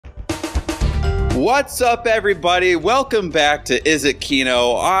What's up, everybody? Welcome back to Is It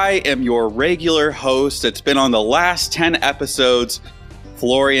Kino? I am your regular host. It's been on the last 10 episodes,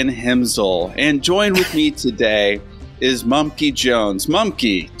 Florian Himsel. And join with me today is Mumkey Jones.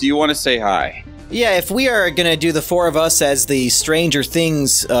 Mumkey, do you want to say hi? Yeah, if we are going to do the four of us as the Stranger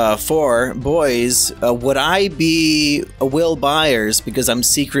Things four boys, would I be Will Byers because I'm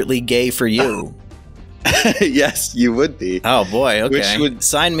secretly gay for you? Yes, you would be. Oh, boy, okay. Which would,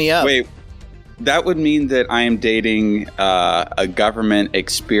 sign me up. Wait, that would mean that I am dating a government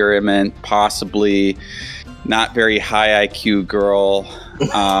experiment, possibly not very high IQ girl.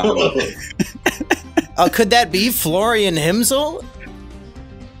 Could that be Florian Himsel?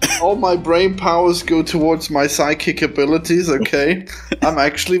 All my brain powers go towards my psychic abilities, okay? I'm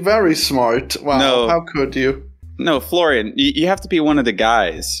actually very smart. Wow, No. How could you? No, Florian, you have to be one of the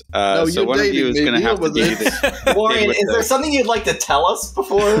guys. No, so you're one of you is dating me. going to have to Deal be with the... Florian, is there something you'd like to tell us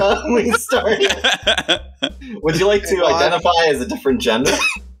before we start? Would you like to identify as a different gender?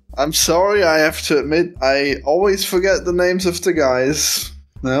 I'm sorry, I have to admit, I always forget the names of the guys.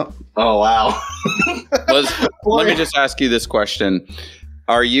 No. Oh, wow. Let me just ask you this question.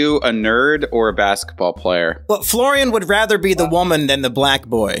 Are you a nerd or a basketball player? Well, Florian would rather be the woman than the black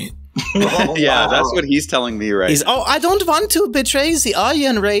boy. Oh, Yeah, wow. that's what he's telling me right now. I don't want to betray the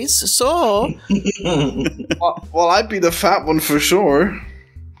Aryan race, so... Well, I'd be the fat one for sure.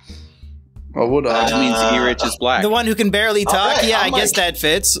 Or would I? That means E-Rich is black. The one who can barely talk? right, yeah, I'm I guess like- that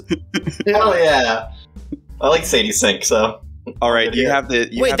fits. Oh, yeah. I like Sadie Sink, so... All right, you have the...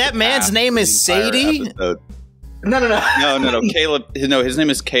 Wait, that man's name is Sadie? No. No, Caleb... No, his name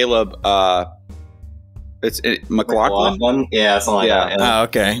is Caleb, McLaughlin? Yeah, something like that. Yeah. Oh,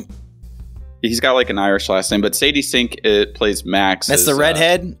 okay. He's got like an Irish last name, but Sadie Sink plays Max. That's the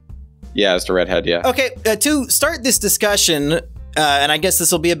redhead? Yeah, it's the redhead, yeah. Okay, to start this discussion, and I guess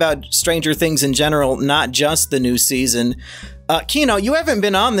this will be about Stranger Things in general, not just the new season. Kino, you haven't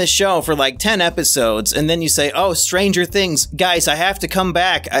been on this show for like 10 episodes, and then you say, oh, Stranger Things. Guys, I have to come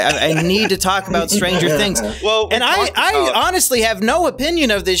back. I need to talk about Stranger Things. Well, And I honestly have no opinion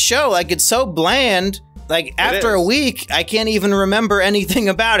of this show. Like, it's so bland. Like, after a week, I can't even remember anything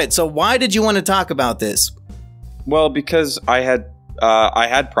about it. So why did you want to talk about this? Well, because I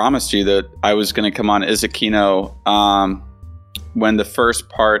had promised you that I was going to come on Is It Kino when the first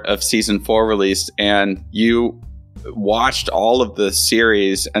part of season 4 released, and you watched all of the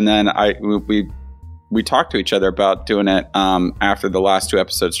series, and then we talked to each other about doing it after the last 2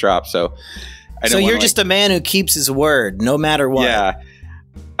 episodes dropped. So You're just a man who keeps his word, no matter what. Yeah.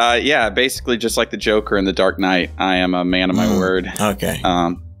 Yeah, basically just like the Joker in The Dark Knight. I am a man of my word. Okay.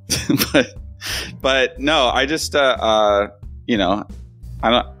 But no, I just I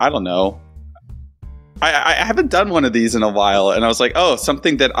don't know. I haven't done one of these in a while, and I was like, oh,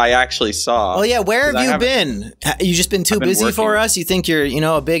 something that I actually saw. Oh yeah, where have you been? You just been too busy for us? You think you're,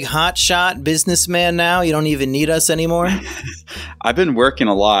 a big hotshot businessman now? You don't even need us anymore? I've been working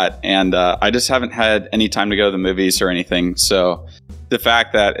a lot, and I just haven't had any time to go to the movies or anything. So the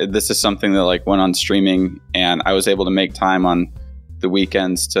fact that this is something that like went on streaming, and I was able to make time on the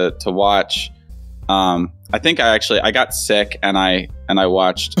weekends to watch. I think I got sick, and I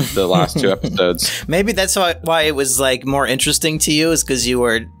watched the last 2 episodes. Maybe that's why it was like more interesting to you, is because you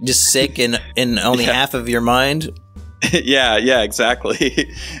were just sick in only half of your mind. yeah, exactly.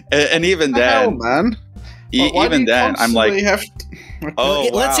 And even then, man. Even then, I'm like,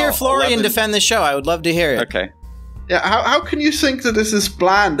 Let's hear Florian 11. defend the show. I would love to hear it. Okay. Yeah, how can you think that this is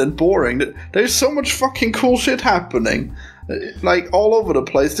bland and boring? There's so much fucking cool shit happening. Like, all over the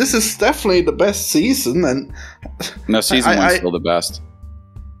place. This is definitely the best season, and... No, season 1's still the best.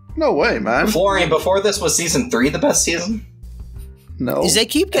 No way, man. Florian, before this was season 3 the best season? No. They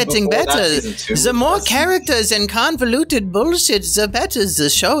keep getting before that, better. season 2 The more was- characters and convoluted bullshit, the better the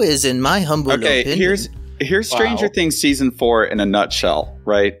show is, in my humble opinion. Okay, here's Stranger Things season 4 in a nutshell,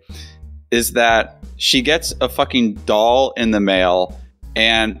 right? Is that she gets a fucking doll in the mail,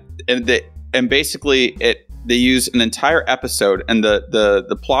 and basically they use an entire episode, and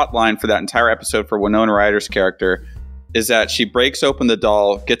the plot line for that entire episode for Winona Ryder's character is that she breaks open the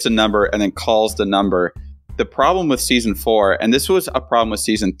doll, gets a number, and then calls the number. The problem with season 4, and this was a problem with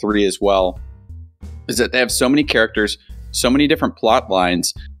season 3 as well, is that they have so many characters, so many different plot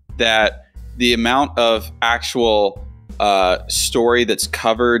lines, that the amount of actual story that's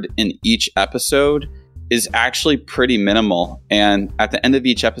covered in each episode is actually pretty minimal. And at the end of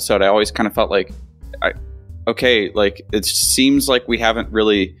each episode, I always kind of felt like, okay, like it seems like we haven't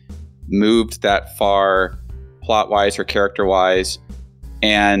really moved that far plot-wise or character-wise.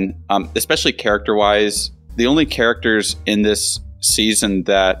 And especially character-wise, the only characters in this season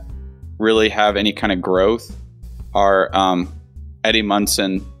that really have any kind of growth are Eddie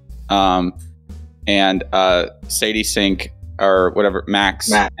Munson and Sadie Sink or whatever,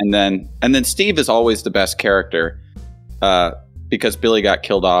 Max. And then Steve is always the best character because Billy got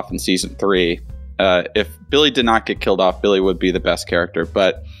killed off in season 3. If Billy did not get killed off, Billy would be the best character.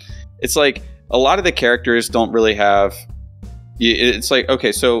 But it's like a lot of the characters don't really have. It's like,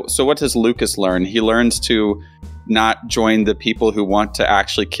 okay, so what does Lucas learn? He learns to not join the people who want to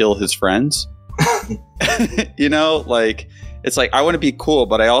actually kill his friends. You know, like it's like I want to be cool,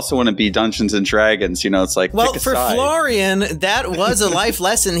 but I also want to be Dungeons and Dragons. You know, it's like, well, for Florian, that was a life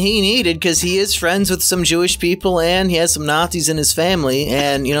lesson he needed because he is friends with some Jewish people and he has some Nazis in his family,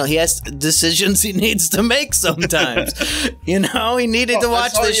 and you know he has decisions he needs to make sometimes. You know, he needed to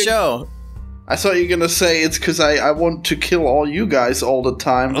watch this show. I thought you were gonna say it's because I want to kill all you guys all the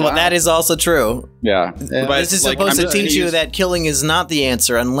time. Well, that is also true. Yeah. But this is supposed to teach you that killing is not the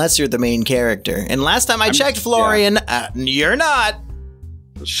answer unless you're the main character. And last time I checked, Florian, you're not.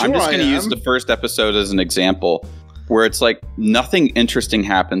 Sure, I'm just going to use the first episode as an example, where it's like nothing interesting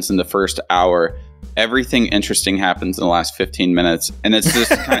happens in the first hour. Everything interesting happens in the last 15 minutes, and it's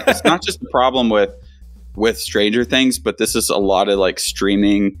just it's not just a problem with Stranger Things, but this is a lot of like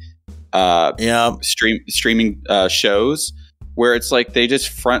streaming shows where it's like they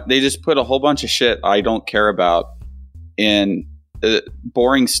just put a whole bunch of shit I don't care about in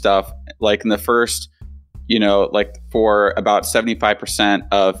boring stuff like in the first, you know, like for about 75%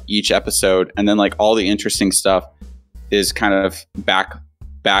 of each episode, and then like all the interesting stuff is kind of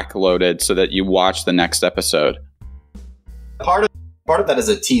backloaded so that you watch the next episode. Part of that is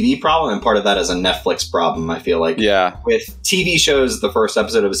a TV problem, and part of that is a Netflix problem, I feel like. Yeah. With TV shows, the first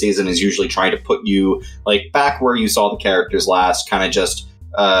episode of a season is usually trying to put you like back where you saw the characters last, kind of just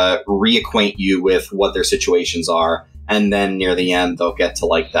reacquaint you with what their situations are, and then near the end they'll get to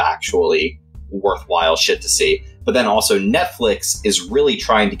like the actually worthwhile shit to see. But then also Netflix is really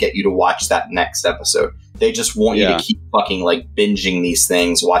trying to get you to watch that next episode. They just want you to keep fucking like binging these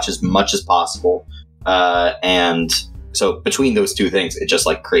things, watch as much as possible, and so between those two things, it just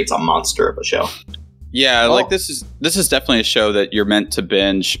like creates a monster of a show. Yeah, like this is definitely a show that you're meant to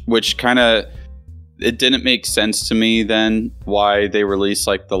binge, which kind of it didn't make sense to me then why they released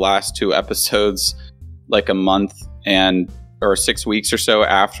like the last 2 episodes like a month or 6 weeks or so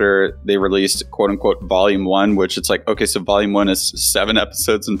after they released quote unquote volume 1, which it's like, okay, so volume 1 is 7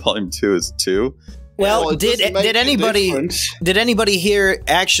 episodes and volume 2 is 2. Well, did anybody here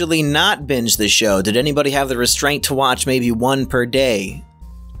actually not binge the show? Did anybody have the restraint to watch maybe 1 per day?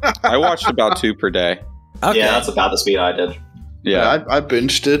 I watched about 2 per day. Okay. Yeah, that's about the speed I did. Yeah, I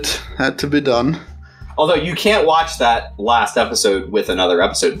binged it. Had to be done. Although you can't watch that last episode with another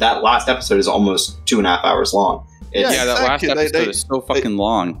episode. That last episode is almost 2.5 hours long. That last episode is so fucking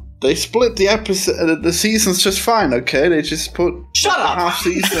long. They split the episode, the seasons just fine, okay? They just put half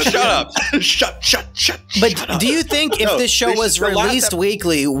season. Shut up! Shut. But do you think if this show was released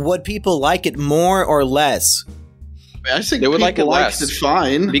weekly, would people like it more or less? I think they would like it less. It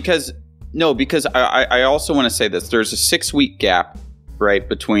fine because I also want to say this. There's a 6-week gap, right,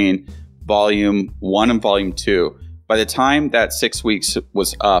 between volume 1 and volume 2. By the time that 6 weeks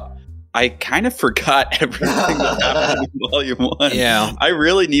was up, I kind of forgot everything that happened in volume 1. Yeah. I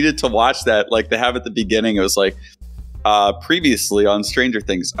really needed to watch that. Like they have at the beginning, it was like previously on Stranger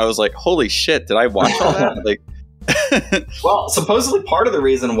Things. I was like, holy shit, did I watch all that? Like well, supposedly part of the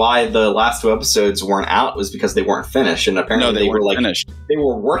reason why the last 2 episodes weren't out was because they weren't finished, and apparently they were like finished. They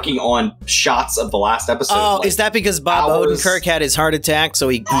were working on shots of the last episode. Oh, like, is that because Bob Odenkirk had his heart attack, so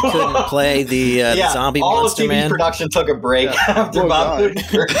he couldn't play the zombie monster man? All of TV production took a break after Bob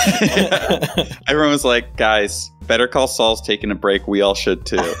Odenkirk. Everyone was like, "Guys, Better Call Saul's taking a break. We all should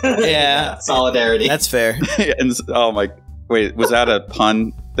too." Yeah, solidarity. That's fair. And oh my, wait, was that a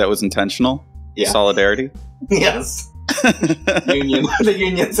pun that was intentional? Yeah, solidarity. Yes. Union. The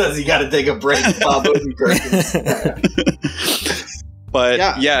union says you got to take a break. Bob Odenkirk.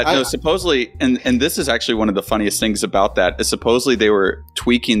 But supposedly, and this is actually one of the funniest things about that is supposedly they were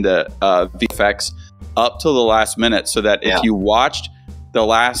tweaking the VFX up till the last minute so that if you watched the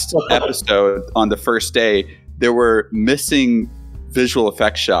last episode on the first day, there were missing visual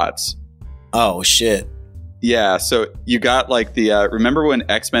effects shots. Oh shit. Yeah, so you got like the remember when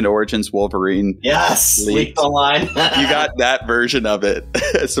X-Men Origins Wolverine leaked online? You got that version of it,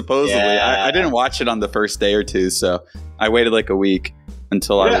 supposedly. Yeah. I didn't watch it on the first day or 2, so I waited like a week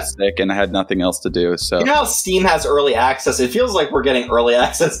until I was sick and I had nothing else to do. So you know how Steam has early access? It feels like we're getting early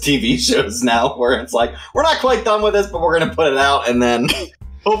access TV shows now, where it's like we're not quite done with this, but we're going to put it out, and then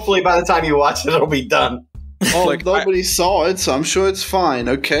hopefully by the time you watch it, it'll be done. Oh, Like, nobody saw it, so I'm sure it's fine.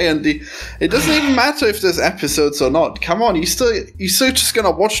 Okay, and it doesn't even matter if there's episodes or not. Come on, you still just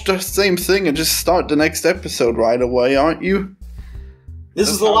gonna watch the same thing and just start the next episode right away, aren't you? This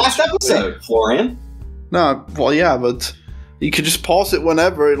is the last episode, Florian. No, well, yeah, but you could just pause it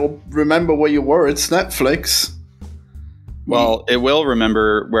whenever. It'll remember where you were. It's Netflix. Well, it will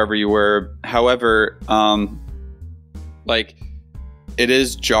remember wherever you were. However, like, it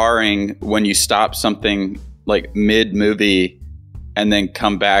is jarring when you stop something like mid-movie and then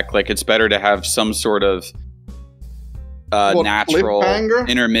come back. Like, it's better to have some sort of natural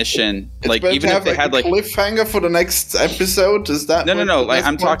intermission. It's like, better even to if they had a like cliffhanger for the next episode. Is that no? Like,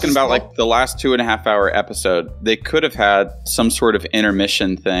 I'm talking about like the last 2.5 hour episode. They could have had some sort of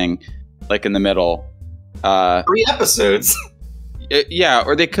intermission thing, like in the middle. 3 episodes. Yeah,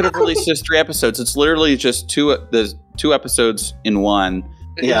 or they could have released just 3 episodes. It's literally just two episodes in one.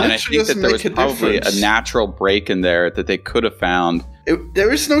 Yeah, and I think that there was probably a natural break in there that they could have found.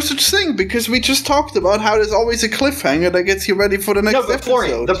 There is no such thing, because we just talked about how there's always a cliffhanger that gets you ready for the next episode.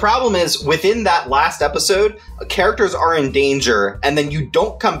 Florian, the problem is, within that last episode, characters are in danger, and then you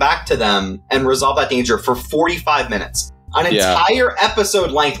don't come back to them and resolve that danger for 45 minutes. An entire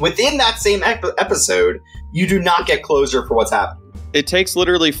episode length within that same episode, you do not get closure for what's happening. It takes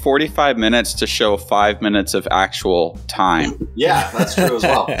literally 45 minutes to show 5 minutes of actual time. Yeah, that's true as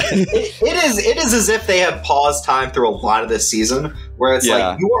well. It is as if they have paused time through a lot of this season, where it's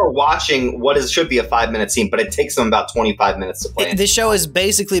like you are watching what should be a 5-minute scene, but it takes them about 25 minutes to play. The show has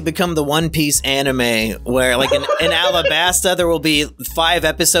basically become the One Piece anime, where like in Alabasta there will be 5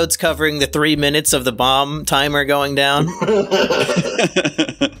 episodes covering the 3 minutes of the bomb timer going down.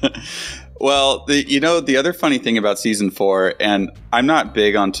 Well, the other funny thing about season 4, and I'm not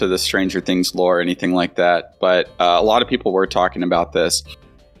big onto the Stranger Things lore or anything like that, but a lot of people were talking about this,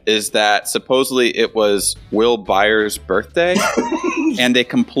 is that supposedly it was Will Byers' birthday, and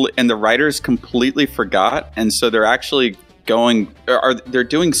the writers completely forgot, and so they're actually they're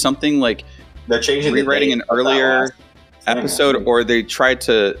doing something like they're changing, rewriting an earlier episode, or they tried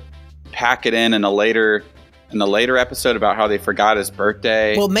to pack it in a later episode about how they forgot his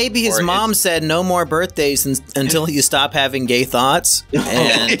birthday. Well, maybe his mom said no more birthdays until you stop having gay thoughts,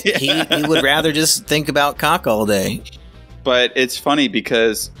 and he would rather just think about cock all day. But it's funny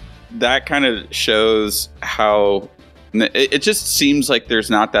because that kind of shows how it just seems like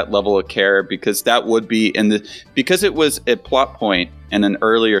there's not that level of care, because that would be because it was a plot point in an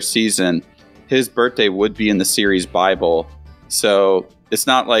earlier season. His birthday would be in the series Bible, so it's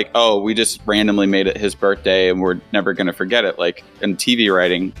not like, oh, we just randomly made it his birthday and we're never going to forget it. Like in TV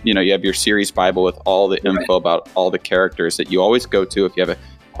writing, you have your series Bible with all the info about all the characters that you always go to if you have a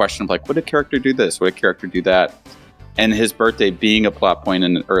question of like, would a character do this? Would a character do that? And his birthday being a plot point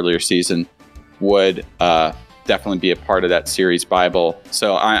in an earlier season would definitely be a part of that series Bible.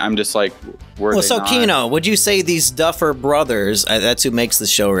 So I'm just like, Kino, would you say these Duffer Brothers, that's who makes the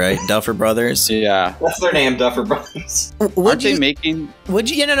show, right? Duffer Brothers? Yeah. That's their name, Duffer Brothers. Would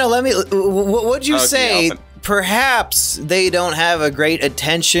you say perhaps they don't have a great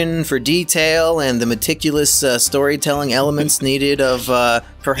attention for detail and the meticulous storytelling elements needed of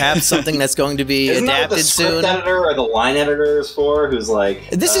perhaps something that's going to be adapted soon? Isn't that the script editor or the line editor is for, who's like...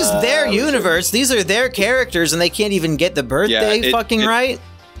 This is their universe. These are their characters, and they can't even get the birthday right?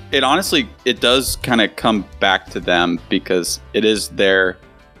 It honestly, it does kind of come back to them, because it is their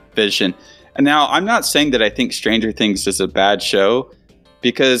vision. And now, I'm not saying that I think Stranger Things is a bad show,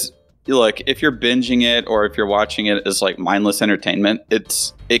 because... Look, if you're binging it or if you're watching it as like mindless entertainment,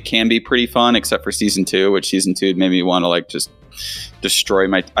 it can be pretty fun, except for season 2, which season 2 made me want to like just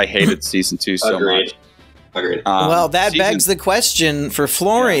destroy I hated season 2 so much. Agreed. Well, that begs the question for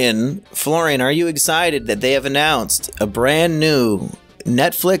Florian. Yeah. Florian, are you excited that they have announced a brand new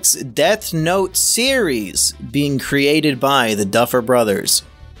Netflix Death Note series being created by the Duffer Brothers?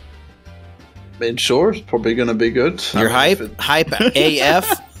 I mean, sure, it's probably going to be good. You're hype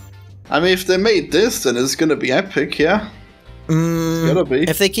AF? I mean, if they made this, then it's going to be epic, yeah? It's going to be.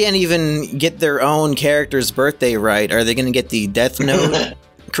 If they can't even get their own character's birthday right, are they going to get the Death Note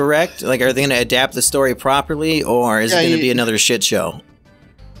correct? Like, are they going to adapt the story properly, or is it going to be another shit show?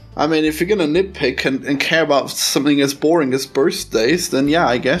 I mean, if you're going to nitpick and care about something as boring as birthdays, then yeah,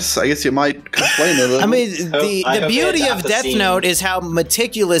 I guess you might complain a little. I mean, the beauty of Death Note is how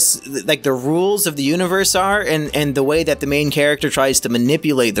meticulous, like, the rules of the universe are, and the way that the main character tries to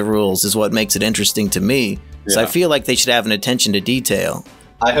manipulate the rules is what makes it interesting to me. Yeah. So I feel like they should have an attention to detail.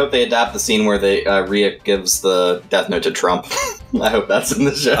 I hope they adapt the scene where Rhea gives the Death Note to Trump. I hope that's in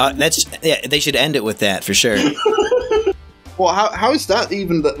the show. They should end it with that, for sure. Well, how is that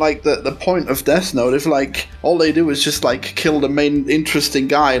even the point of Death Note if like all they do is just like kill the main interesting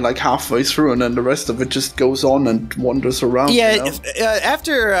guy like halfway through and then the rest of it just goes on and wanders around? Yeah, you know?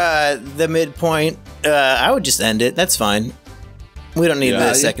 After the midpoint, I would just end it. That's fine. We don't need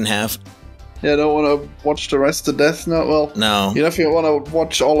the second half. Yeah, I don't want to watch the rest of Death Note. Well, no. You definitely want to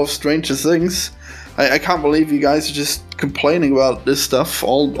watch all of Stranger Things. I can't believe you guys are just complaining about this stuff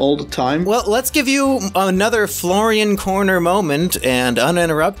all the time. Well, let's give you another Florian Corner moment, and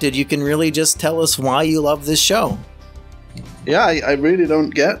uninterrupted, you can really just tell us why you love this show. Yeah, I really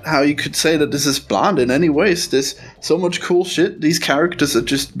don't get how you could say that this is bland in any ways. There's so much cool shit. These characters are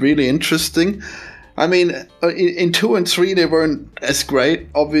just really interesting. I mean, in 2 and 3 they weren't as great,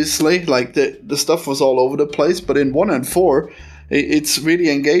 obviously. Like, the stuff was all over the place, but in 1 and 4... it's really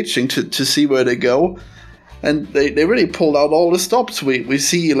engaging to see where they go. And they really pulled out all the stops. We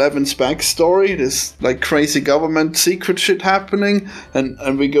see Eleven's backstory, this like crazy government secret shit happening,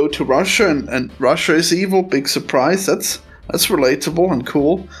 and we go to Russia, and Russia is evil, big surprise. That's relatable and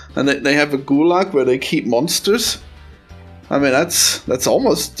cool. And they have a gulag where they keep monsters. I mean, that's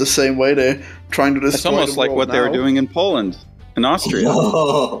almost the same way they're trying to destroy It's almost the like world what they were doing in Poland and Austria.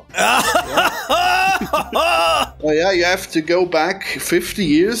 Oh yeah, you have to go back 50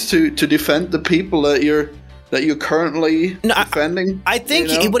 years to defend the people that you're currently defending. I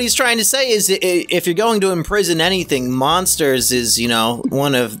think what he's trying to say is if you're going to imprison anything, monsters is,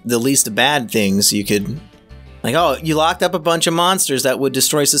 one of the least bad things you could... Like, oh, you locked up a bunch of monsters that would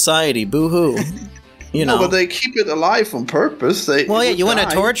destroy society. Boo-hoo. No, but they keep it alive on purpose. You want to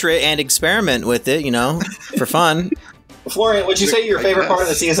torture it and experiment with it, for fun. Florian, would you say your favorite part of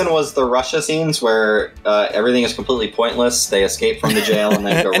the season was the Russia scenes where everything is completely pointless? They escape from the jail and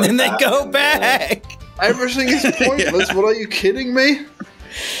then go and then they go back. Everything is pointless. Yeah. What are you kidding me?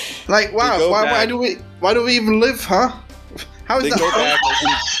 Like, wow, why do we even live, huh? How is that?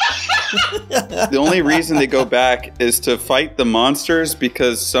 The only reason they go back is to fight the monsters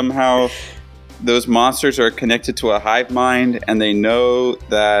because somehow those monsters are connected to a hive mind, and they know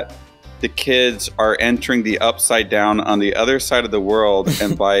that the kids are entering the upside down on the other side of the world,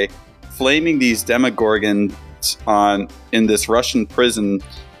 and by flaming these demogorgons in this Russian prison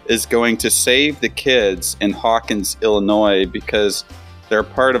is going to save the kids in Hawkins, Illinois, because they're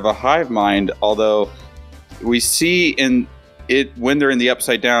part of a hive mind. Although we see in it when they're in the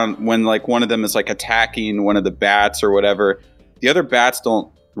upside down, when like one of them is like attacking one of the bats or whatever, the other bats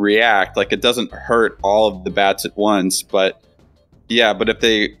don't react. Like, it doesn't hurt all of the bats at once, but if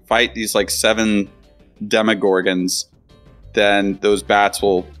they fight these like 7 demogorgons, then those bats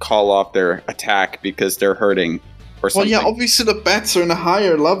will call off their attack because they're hurting or something. Well, yeah, obviously the bats are in a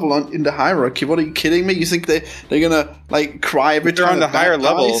higher level in the hierarchy. What are you kidding me? You think they're gonna like cry every time they're on the higher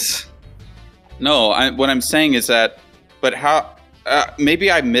levels? No, what I'm saying is that, but how? Maybe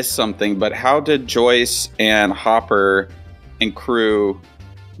I missed something. But how did Joyce and Hopper and crew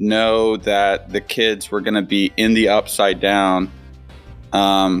know that the kids were going to be in the upside down?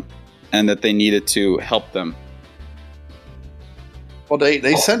 And that they needed to help them. Well,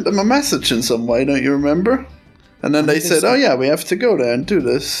 they sent them a message in some way, don't you remember? And then they said, "Oh yeah, we have to go there and do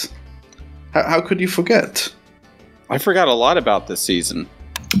this." How could you forget? I forgot a lot about this season.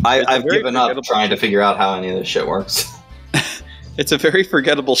 I've given up trying to figure out how any of this shit works. It's a very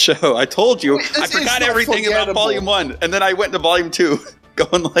forgettable show. I told you, I forgot everything about Volume 1, and then I went to Volume 2.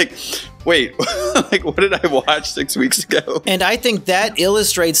 Going like, wait, like what did I watch 6 weeks ago? And I think that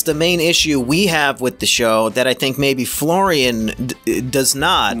illustrates the main issue we have with the show that I think maybe Florian does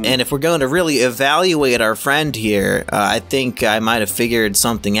not. And if we're going to really evaluate our friend here, I think I might have figured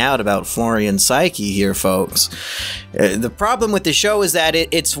something out about Florian's psyche here, folks. The problem with the show is that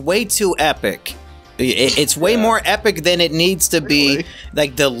it's way too epic. It's way more epic than it needs to be. Really?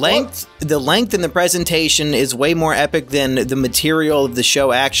 Like the length in the presentation is way more epic than the material of the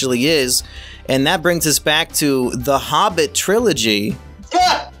show actually is. And that brings us back to the Hobbit trilogy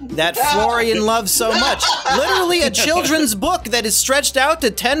that Florian loves so much. Literally a children's book that is stretched out to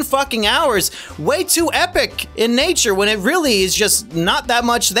 10 fucking hours. Way too epic in nature when it really is just not that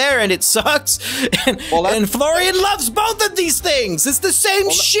much there and it sucks. And Florian loves both of these things. It's the same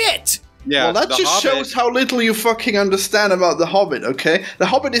shit. Yeah, well, that just shows how little you fucking understand about The Hobbit, okay? The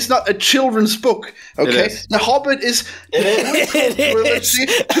Hobbit is not a children's book, okay? The Hobbit is trilogy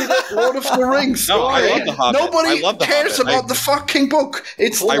to the Lord of the Rings. No, I love The Hobbit. Nobody cares about the fucking book.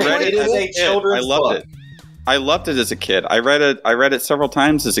 I read it as a children's book. I loved it. I loved it as a kid. I read it several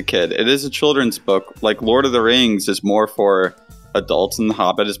times as a kid. It is a children's book. Like Lord of the Rings is more for adults and The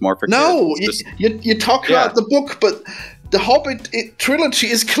Hobbit is more for kids. No, you talk about the book, but the Hobbit trilogy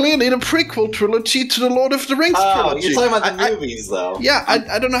is clearly the prequel trilogy to the Lord of the Rings trilogy. You're talking about the movies, though. Yeah,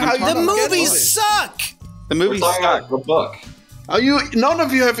 I don't know how you... The movies suck! The movies suck. The book. None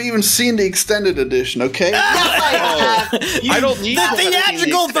of you have even seen the extended edition, okay? I don't need The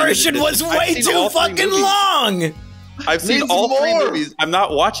theatrical version was way too fucking long! I've seen all 3 movies. I'm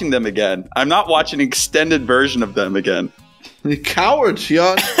not watching them again. I'm not watching an extended version of them again. You coward,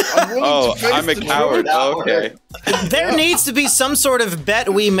 Jan. I'm a coward. Okay. There needs to be some sort of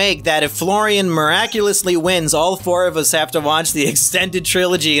bet we make that if Florian miraculously wins, all 4 of us have to watch the extended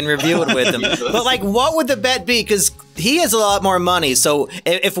trilogy and review it with him. But, like, what would the bet be? Because he has a lot more money, so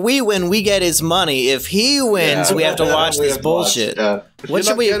if we win, we get his money. If he wins, we have to watch this bullshit. What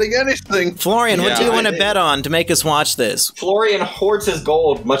should we getting anything? Florian, what do you want to bet on to make us watch this? Florian hoards his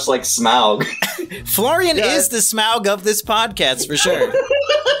gold, much like Smaug. Florian is the Smaug of this podcast, for sure.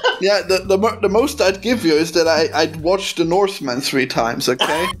 Yeah, the most I'd give you is that I'd watch The Northman 3 times,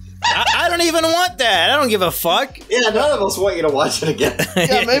 okay? I don't even want that. I don't give a fuck. Yeah, none of us want you to watch it again.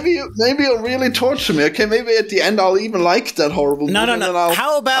 Yeah, maybe you'll really torture me, okay? Maybe at the end I'll even like that horrible movie. No.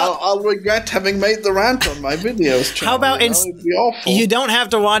 How about... I'll regret having made the rant on my videos channel. How about... It'd be awful. You don't have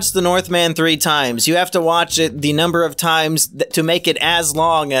to watch The Northman 3 times. You have to watch it the number of times to make it as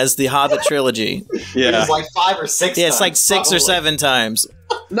long as the Hobbit trilogy. Yeah. It's like 5 or 6 times. Yeah, it's like 6 or 7 times.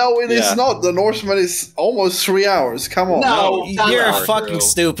 No, it is not. The Northman is almost 3 hours. Come on. No, you're fucking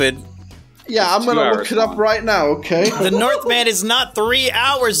stupid. Yeah, I'm gonna look it up right now, okay? The Northman is not 3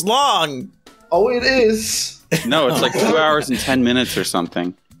 hours long. Oh, it is. No, it's like 2 hours and 10 minutes or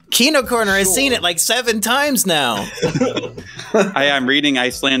something. Kino Corner has seen it like 7 times now. I'm reading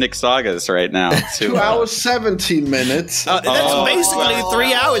Icelandic sagas right now. 2 hours, 17 minutes. That's basically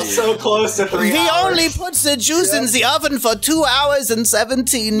 3 hours. So close to 3 hours. He only puts the juice in the oven for 2 hours and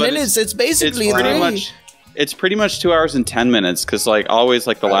 17 minutes. It's basically It's pretty much 2 hours and 10 minutes because, like, always,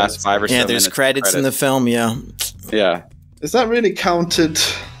 like the last 5 or 7 minutes. Yeah, there's credits in the film. Yeah. Yeah. Is that really counted?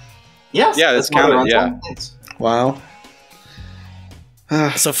 Yes. Yeah, that's counted. Yeah. Wow.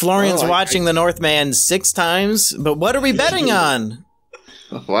 So Florian's watching The Northman 6 times, but what are we betting on?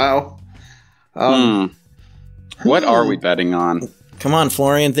 Wow. What are we betting on? Come on,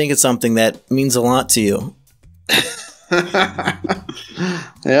 Florian, think of something that means a lot to you.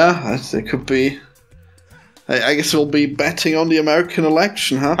 Yeah, it could be. I guess we'll be betting on the American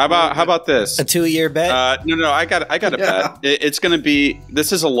election, huh? How about this? A 2-year bet? No, I got a bet. It's going to be.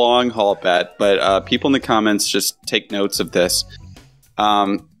 This is a long haul bet, but people in the comments just take notes of this.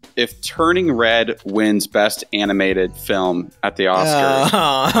 If Turning Red wins Best Animated Film at the Oscars,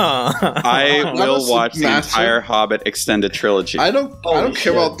 I will watch the entire Hobbit extended trilogy. I don't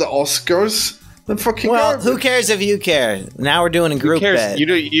care about the Oscars. Well, who cares if you care? Now we're doing a group bet.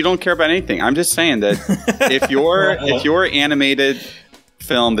 You don't care about anything. I'm just saying that if your animated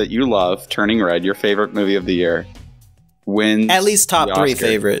film that you love, Turning Red, your favorite movie of the year, wins at least top 3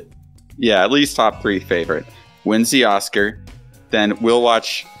 favorite. Yeah, at least top 3 favorite. Wins the Oscar, then we'll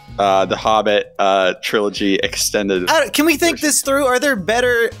watch the Hobbit trilogy extended. Can we think this through? Are there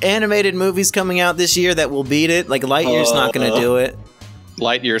better animated movies coming out this year that will beat it? Like Lightyear's not going to do it.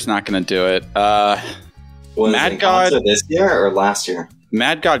 Lightyear's not going to do it. Mad God this year or last year?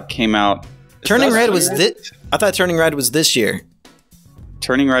 Mad God came out. Turning Red was this. I thought Turning Red was this year.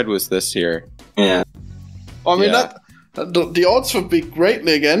 Turning Red was this year. Yeah. I mean, the odds would be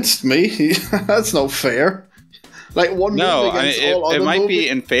greatly against me. That's no fair. Like one movie against all other it might movies. be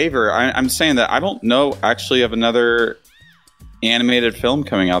in favor. I'm saying that I don't know actually of another animated film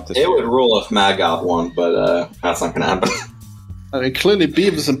coming out this year. It would rule if Mad God won, but that's not going to happen. I mean, clearly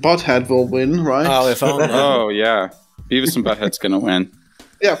Beavis and Butthead will win, right? Oh, if only. Oh, yeah. Beavis and Butthead's going to win.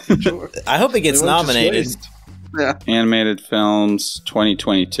 Yeah, for sure. I hope it gets nominated. Yeah. Animated films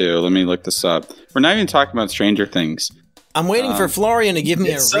 2022. Let me look this up. We're not even talking about Stranger Things. I'm waiting for Florian to give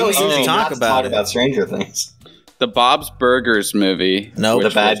me a reason to talk about it. Stranger Things. The Bob's Burgers movie. No. The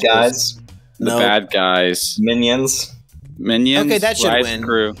Bad Guys. The Bad Guys. Minions. Okay, that should win.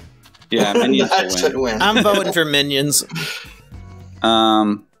 Crew. Yeah, Minions should win. I'm voting for Minions.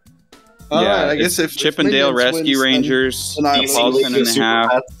 I guess if Chip and Dale Rescue Rangers, Paulson and a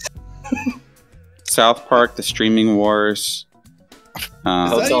Half, South Park, The Streaming Wars,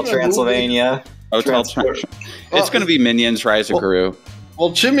 Hotel Transylvania. It's going to be Minions: Rise of Gru.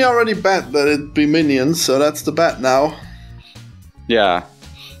 Well, Jimmy already bet that it'd be Minions, so that's the bet now. Yeah.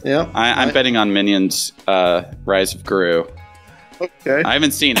 Yeah. I'm betting on Minions: Rise of Gru. Okay. I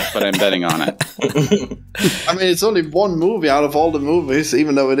haven't seen it, but I'm betting on it. I mean, it's only one movie out of all the movies,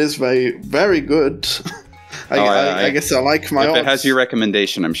 even though it is very, very good. I guess I like my odds. If it has your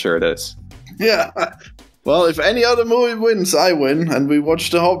recommendation, I'm sure it is. Yeah. Well, if any other movie wins, I win, and we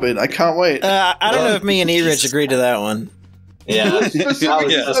watch The Hobbit. I can't wait. I don't know if me and E-Rich agreed to that one. Yeah.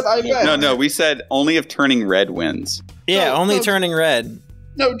 No, we said only if Turning Red wins. Yeah, only Turning Red.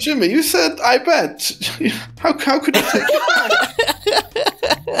 No, Jimmy, you said I bet. How could you take it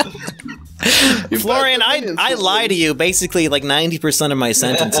back? Florian, I lie to you basically like 90% of my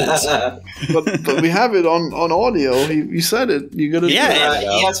sentences. but we have it on audio. You said it. You gotta. Yeah,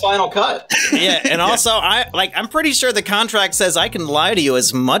 he has final cut. Yeah, and also I'm pretty sure the contract says I can lie to you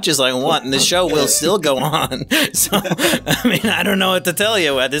as much as I want, and the show will still go on. So I mean, I don't know what to tell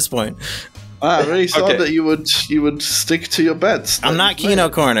you at this point. I really thought that you would stick to your bets. I'm not Kino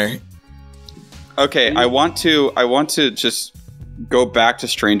Corner. Okay, I want to just go back to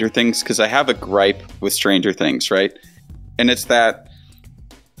Stranger Things because I have a gripe with Stranger Things, right? And it's that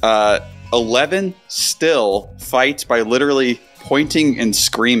 11 still fights by literally pointing and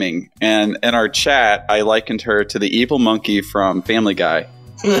screaming. And in our chat, I likened her to the evil monkey from Family Guy.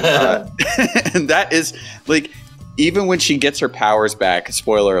 And that is like, even when she gets her powers back,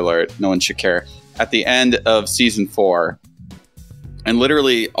 spoiler alert, no one should care, at the end of season 4, and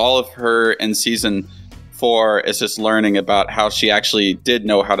literally all of her in season 4 is just learning about how she actually did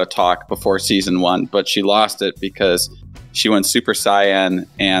know how to talk before season 1, but she lost it because she went Super Saiyan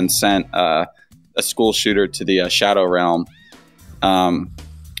and sent a school shooter to the Shadow Realm. And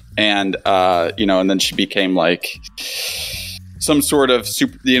then she became like some sort of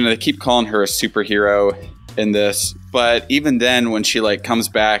super, they keep calling her a superhero in this, but even then when she like comes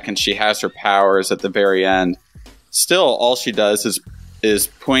back and she has her powers at the very end, still all she does is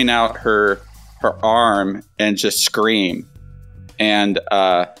point out her arm and just scream. And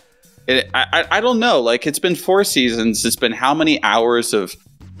I don't know, like, it's been 4 seasons, it's been how many hours of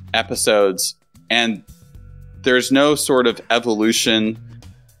episodes, and there's no sort of evolution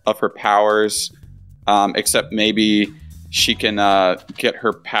of her powers, except maybe she can get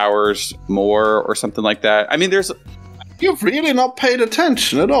her powers more or something like that. I mean, You've really not paid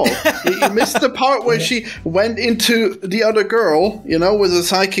attention at all. You missed the part where she went into the other girl, with her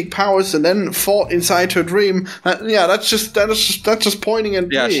psychic powers, and then fought inside her dream. That's just pointing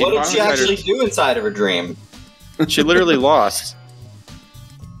and yeah. What did she actually do inside of her dream? She literally lost.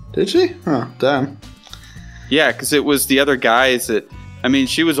 Did she? Oh, damn. Yeah, because it was the other guys that. I mean,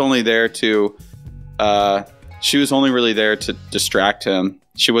 she was only there to. She was only really there to distract him.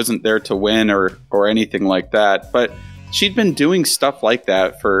 She wasn't there to win or anything like that. But she'd been doing stuff like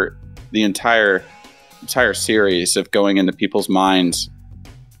that for the entire series of going into people's minds.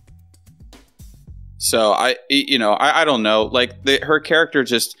 So I don't know. Like her character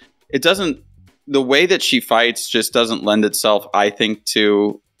just, it doesn't, the way that she fights just doesn't lend itself, I think,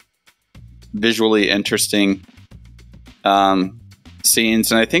 to visually interesting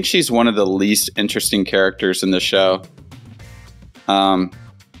scenes. And I think she's one of the least interesting characters in the show.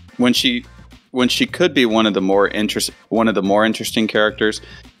 When she could be one of the more interesting characters.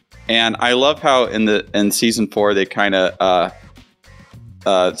 And I love how in season 4 they kind of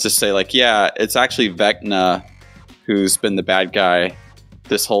just say like, yeah, it's actually Vecna who's been the bad guy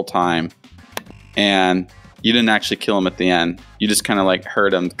this whole time, and you didn't actually kill him at the end. You just kind of like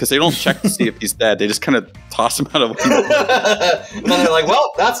hurt him, because they don't check to see if he's dead. They just kind of toss him out of window. And then they're like,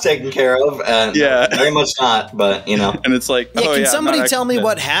 well, that's taken care of. And yeah, very much not, but And it's like, can somebody tell me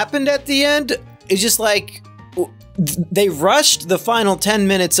what happened at the end? It's just like, they rushed the final 10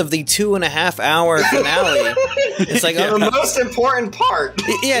 minutes of the 2.5-hour finale. It's like the most important part.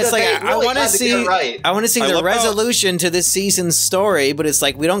 Yeah, it's like I want to see. I want to see the resolution to this season's story, but it's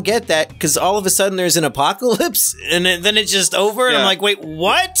like we don't get that because all of a sudden there's an apocalypse, and then it's just over. And I'm like, wait,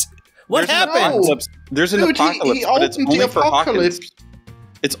 what? What happened? There's an apocalypse, but it's only for Hawkins.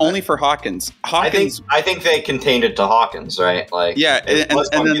 It's only for Hawkins. I think they contained it to Hawkins, right? Like, yeah,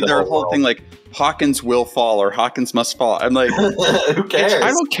 and then their whole thing like, Hawkins will fall or Hawkins must fall. I'm like, who cares? I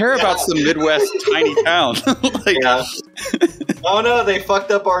don't care about some Midwest tiny town. Oh no, they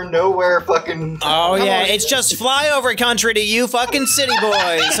fucked up our nowhere fucking. Oh yeah, it's just flyover country to you fucking city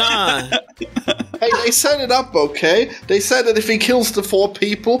boys, huh? Hey, they set it up, okay? They said that if he kills the 4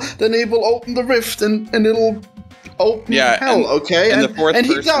 people, then he will open the rift and it'll open hell, okay? And the fourth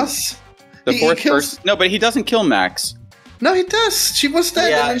person, he does. The fourth person. No, but he doesn't kill Max. No, he does. She was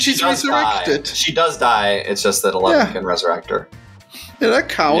dead, and then she's resurrected. She does die. It's just that 11 can resurrect her. Yeah, that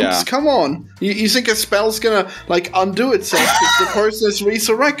counts. Yeah. Come on. You think a spell's gonna undo itself if the person is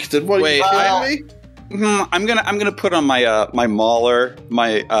resurrected? What, are you kidding me? I'm gonna put on my my Mauler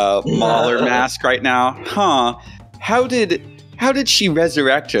mask right now. Huh? How did How did she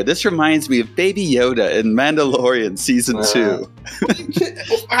resurrect her? This reminds me of Baby Yoda in Mandalorian Season 2.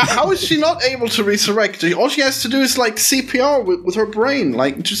 How is she not able to resurrect? All she has to do is like CPR with her brain,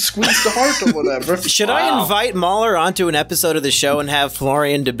 like just squeeze the heart or whatever. Should I invite Mahler onto an episode of the show and have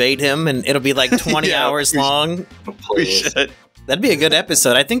Florian debate him, and it'll be like 20 hours long? We should. That'd be a good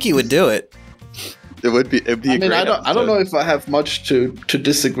episode. I think he would do it. It'd be a great episode. I don't know if I have much to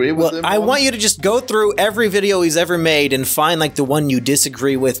disagree with him. I want you to just go through every video he's ever made and find like the one you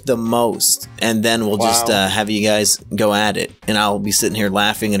disagree with the most, and then we'll just have you guys go at it, and I'll be sitting here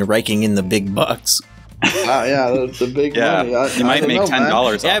laughing and raking in the big bucks. Yeah, the big money. You might make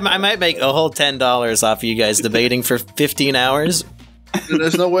 $10. Yeah, I might make a whole $10 off of you guys debating for 15 hours.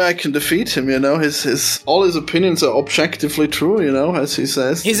 There's no way I can defeat him, you know. All his opinions are objectively true, you know, as he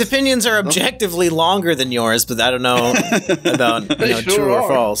says. His opinions are objectively longer than yours, but I don't know about true or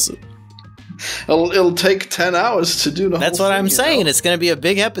false. It'll take 10 hours to do the whole thing. That's what I'm saying. It's going to be a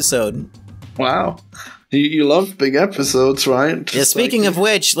big episode. Wow. You love big episodes, right? Just yeah, speaking of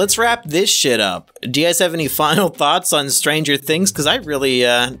which, let's wrap this shit up. Do you guys have any final thoughts on Stranger Things? Because I really,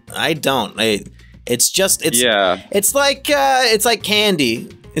 I don't. It's like candy.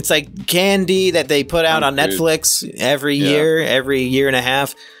 It's like candy that they put out on Netflix every year and a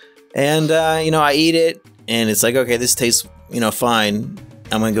half. And, I eat it and it's like, okay, this tastes, fine.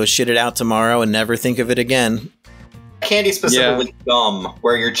 I'm going to go shit it out tomorrow and never think of it again. Candy specifically gum,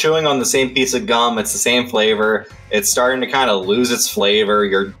 where you're chewing on the same piece of gum, it's the same flavor, it's starting to kind of lose its flavor,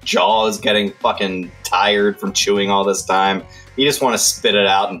 your jaw is getting fucking tired from chewing all this time. You just want to spit it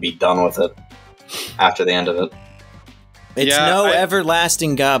out and be done with it after the end of it. It's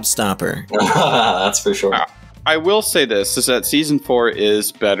everlasting gobstopper. That's for sure. I will say this, is that Season 4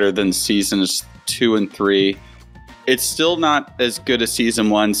 is better than Seasons 2 and 3. It's still not as good as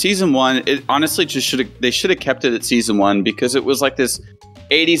Season 1. Season 1, it honestly just should have kept it at Season 1 because it was like this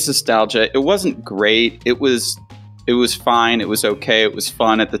 80s nostalgia. It wasn't great. It was fine. It was okay. It was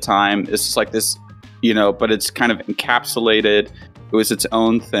fun at the time. It's just like this, but it's kind of encapsulated. It was its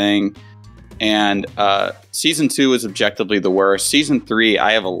own thing. And Season 2 is objectively the worst. Season 3,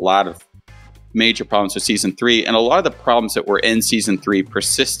 I have a lot of major problems with Season 3. And a lot of the problems that were in Season 3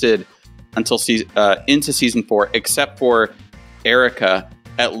 persisted until into Season 4, except for Erica.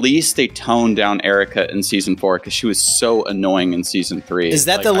 At least they toned down Erica in Season 4 because she was so annoying in Season 3. Is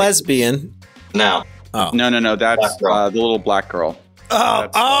that the lesbian? No. Oh. No. That's the little black girl.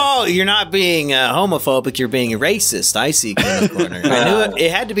 Oh, you're not being homophobic. You're being racist. I see, Kino Corner. I knew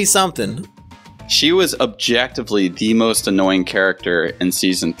it had to be something. She was objectively the most annoying character in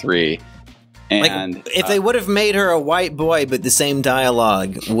Season 3. And if they would have made her a white boy but the same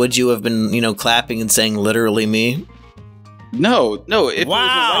dialogue, would you have been, clapping and saying literally me? No.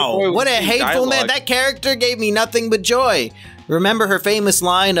 Wow, what a hateful man. That character gave me nothing but joy. Remember her famous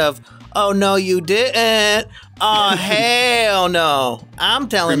line of, "Oh, no, you didn't. Oh, hell no. I'm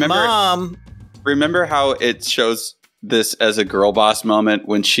telling Mom." Remember how it shows this as a girl boss moment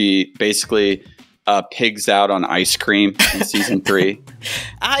when she basically pigs out on ice cream in Season 3?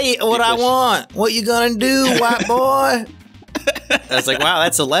 I eat what I want. What you gonna do, white boy? I was like, wow,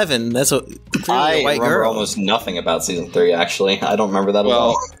 that's 11. That's a white remember girl. Almost nothing about Season 3, actually. I don't remember that at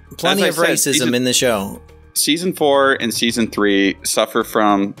all. Plenty of racism in the show. Season 4 and Season 3 suffer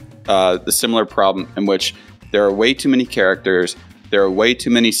from the similar problem in which there are way too many characters, there are way too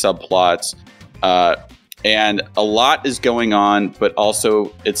many subplots, and a lot is going on, but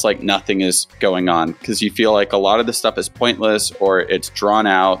also it's like nothing is going on because you feel like a lot of the stuff is pointless or it's drawn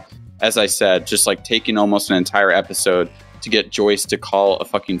out. As I said, just like taking almost an entire episode to get Joyce to call a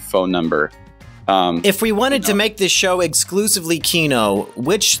fucking phone number. If we wanted to make this show exclusively Kino,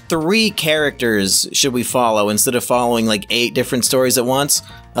 which 3 characters should we follow instead of following like 8 different stories at once?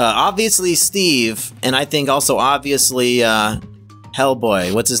 Obviously Steve, and I think also obviously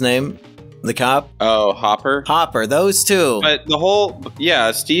Hellboy. What's his name? The cop? Oh, Hopper? Hopper, those 2.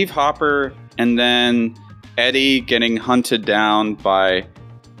 But Steve, Hopper, and then Eddie getting hunted down by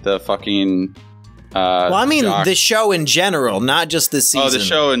the fucking... well, I mean the show in general, not just this season. Oh, the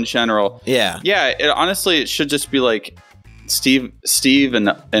show in general. Yeah. Yeah, honestly, it should just be like Steve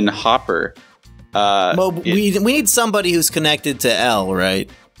and Hopper. We need somebody who's connected to L, right?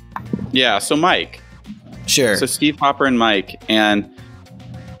 Yeah, so Mike. Sure. So Steve, Hopper, and Mike, and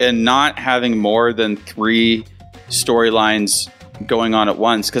not having more than 3 storylines going on at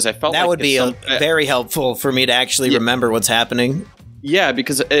once, because I felt that would be very helpful for me to actually remember what's happening. Yeah,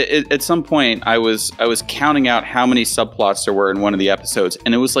 because at some point I was counting out how many subplots there were in one of the episodes,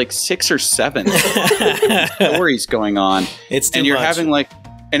 and it was like 6 or 7 stories going on. It's too and you're much. having like,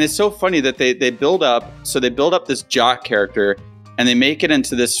 and it's so funny that they build up. So they build up this jock character, and they make it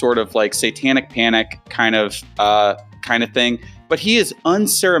into this sort of like satanic panic kind of thing. But he is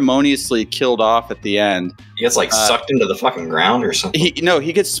unceremoniously killed off at the end. He gets like sucked into the fucking ground or something.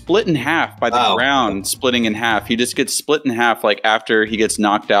 He gets split in half by the ground, splitting in half. He just gets split in half like after he gets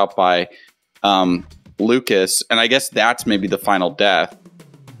knocked out by Lucas, and I guess that's maybe the final death,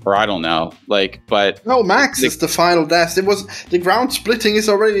 or I don't know. But no, Max is the final death. It was the ground splitting is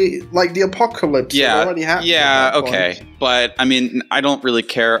already like the apocalypse. Yeah, it already happened. Yeah, okay, point. But I mean, I don't really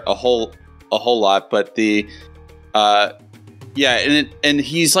care a whole lot. But the and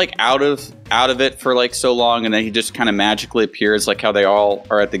he's like out of it for like so long, and then he just kind of magically appears, like how they all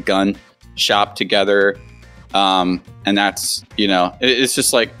are at the gun shop together, and that's it's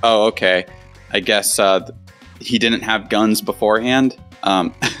just like, oh, okay, I guess he didn't have guns beforehand,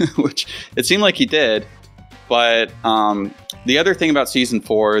 which it seemed like he did. But the other thing about season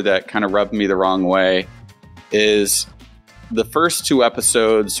 4 that kind of rubbed me the wrong way is the first 2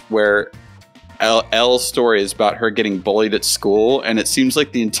 episodes where Elle's story is about her getting bullied at school, and it seems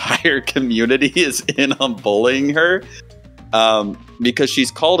like the entire community is in on bullying her because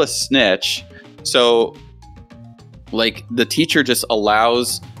she's called a snitch. So, like, the teacher just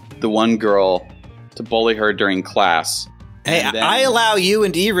allows the one girl to bully her during class. Hey, I allow you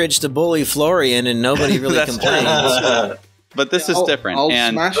and E-Ridge to bully Florian, and nobody really complains. But this is different.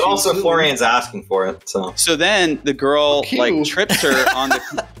 But also Florian's asking for it. So then the girl trips her on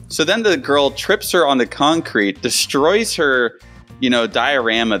the. So then the girl trips her on the concrete, destroys her,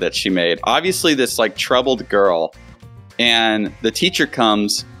 diorama that she made. Obviously, this like troubled girl, and the teacher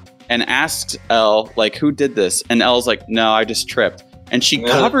comes and asks Elle, like, who did this? And Elle's like, no, I just tripped. And she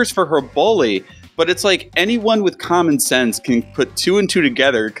covers for her bully. But it's like anyone with common sense can put 2 and 2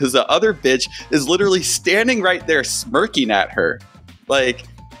 together because the other bitch is literally standing right there smirking at her. Like,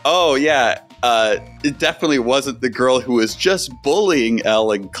 oh, yeah, it definitely wasn't the girl who was just bullying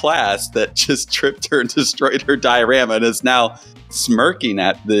Elle in class that just tripped her and destroyed her diorama and is now smirking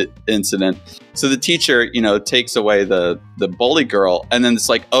at the incident. So the teacher, takes away the bully girl, and then it's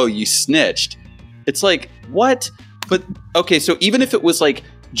like, oh, you snitched. It's like, what? But, okay, so even if it was like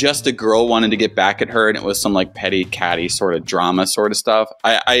just a girl wanted to get back at her and it was some like petty catty sort of drama sort of stuff,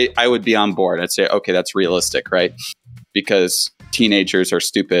 I would be on board. I'd say, okay, that's realistic, right? Because teenagers are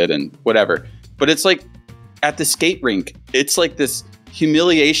stupid and whatever. But it's like at the skate rink, it's like this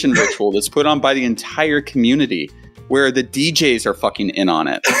humiliation ritual that's put on by the entire community where the DJs are fucking in on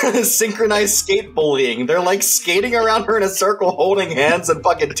it. Synchronized skate bullying. They're like skating around her in a circle, holding hands and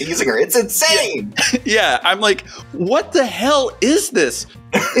fucking teasing her. It's insane. Yeah, I'm like, what the hell is this?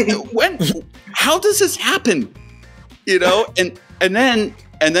 How does this happen? And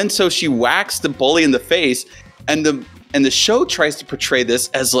then so she whacks the bully in the face, and the show tries to portray this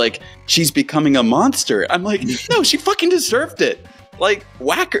as like she's becoming a monster. I'm like, no, she fucking deserved it. Like,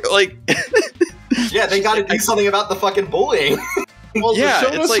 whack her, like. Yeah, they got to do something about the fucking bullying. Well, the show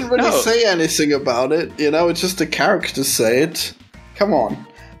doesn't really say anything about it. It's just the characters say it. Come on.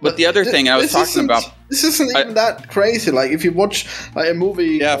 But the other thing I was talking about... This isn't even that crazy. Like, if you watch like a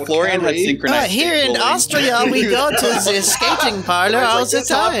movie... Yeah, Florian had synchronized here in Austria, we go to the skating parlor all the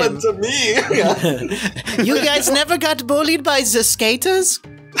time. This happened to me. You guys never got bullied by the skaters?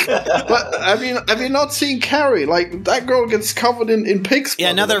 But have you not seen Carrie? Like, that girl gets covered in pig's blood. Yeah,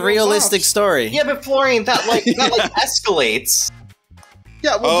 another realistic story. Yeah, but Florian, that escalates.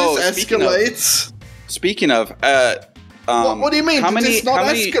 Yeah, well, this escalates. Speaking of, what do you mean? How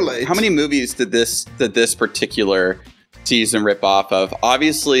many movies did this particular season rip off of?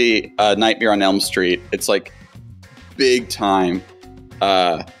 Obviously, Nightmare on Elm Street. It's like big time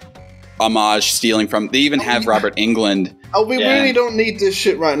homage stealing from. They even have Robert Englund. Oh, we really don't need this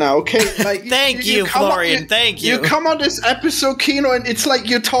shit right now, okay? Like, Thank you, Florian. Thank you. You come on this episode, Kino, and it's like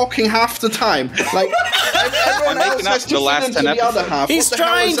you're talking half the time. Like, everyone else has to fit into the other half. He's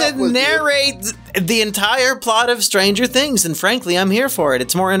trying to narrate the entire plot of Stranger Things, and frankly, I'm here for it.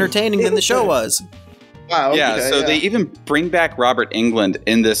 It's more entertaining than the show was. Wow. Okay, yeah. So they even bring back Robert Englund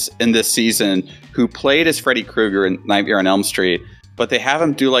in this season, who played as Freddy Krueger in Nightmare on Elm Street. But they have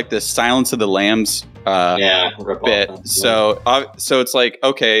him do like this Silence of the Lambs bit. So it's like,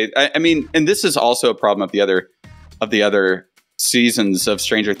 okay, I mean, and this is also a problem of the other seasons of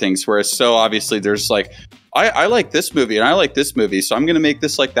Stranger Things, where so obviously there's like, I like this movie and I like this movie, so I'm going to make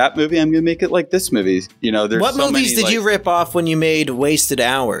this like that movie. I'm going to make it like this movie. There's what movies did you rip off when you made Wasted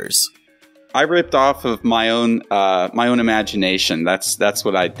Hours? I ripped off of my own imagination. That's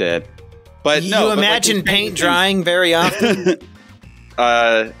what I did. But you imagine paint drying very often.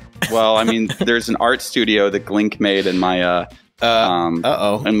 Well, I mean, there's an art studio that Glink made in my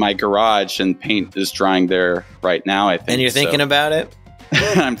in my garage, and paint is drying there right now, I think. And you're thinking about it?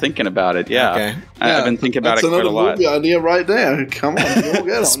 I'm thinking about it, yeah. Okay. I've been thinking about it quite a lot. That's another movie idea right there. Come on, you'll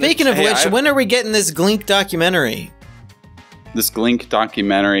get on Speaking of which, when are we getting this Glink documentary? This Glink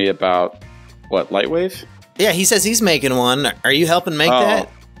documentary about, what, Lightwave? Yeah, he says he's making one. Are you helping make that?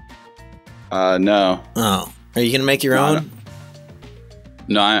 No. Oh. Are you going to make your own?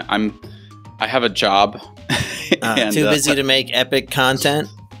 No, I have a job. And, too busy to make epic content?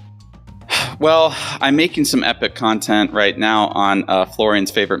 Well, I'm making some epic content right now on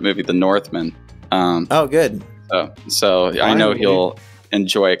Florian's favorite movie, The Northman. Oh, good. So I know he'll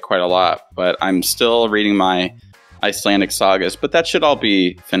enjoy it quite a lot, but I'm still reading my Icelandic sagas, but that should all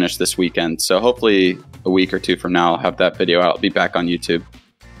be finished this weekend. So hopefully a week or two from now, I'll have that video out. I'll be back on YouTube.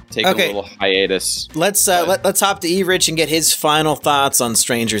 Take a little hiatus. Let's hop to E-Rich and get his final thoughts on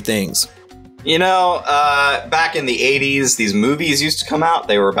Stranger Things. You know, back in the 80s, these movies used to come out.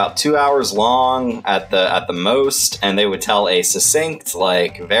 They were about 2 hours long at the most, and they would tell a succinct,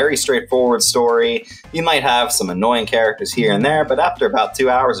 like, very straightforward story. You might have some annoying characters here and there, but after about 2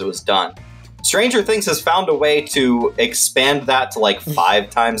 hours, it was done. Stranger Things has found a way to expand that to, like, 5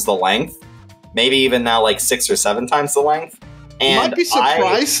 times the length. Maybe even now, like, 6 or 7 times the length. And you might be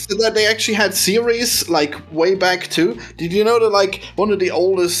surprised that they actually had series like way back too. Did you know that like one of the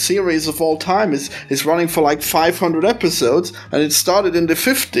oldest series of all time is running for like 500 episodes, and it started in the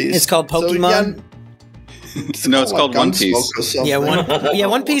 50s? It's called Pokemon. No, it's called One Piece. Yeah,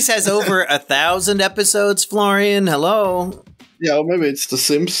 One Piece has over 1,000 episodes. Florian, hello. Yeah, or maybe it's The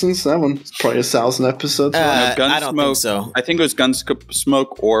Simpsons. That one's probably 1,000 episodes. I don't think so. I think it was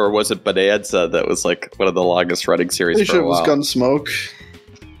Gunsmoke, or was it Badayadza that was like one of the longest running series for a while. It was Gunsmoke.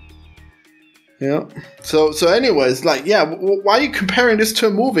 Yeah. So anyways, like, yeah, why are you comparing this to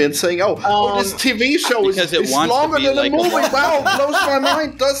a movie and saying, this TV show is longer than a movie? Wow, blows my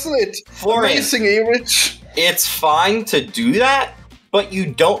mind, doesn't it? Florian, amazing, E-Rich. It's fine to do that, but you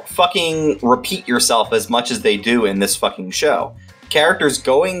don't fucking repeat yourself as much as they do in this fucking show. Characters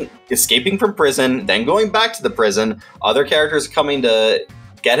escaping from prison, then going back to the prison, other characters coming to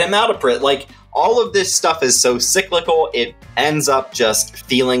get him out of prison. Like, all of this stuff is so cyclical, it ends up just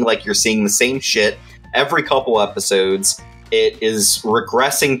feeling like you're seeing the same shit every couple episodes. It is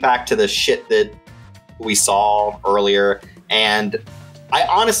regressing back to the shit that we saw earlier, and I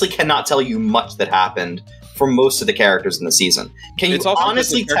honestly cannot tell you much that happened for most of the characters in the season. Can you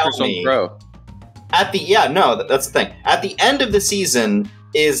honestly tell me? That's the thing. At the end of the season,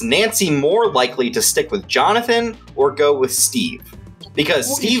 is Nancy more likely to stick with Jonathan or go with Steve?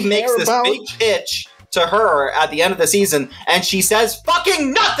 Because Steve makes this big pitch to her at the end of the season, and she says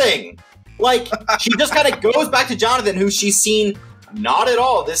fucking nothing! Like, she just kind of goes back to Jonathan, who she's seen not at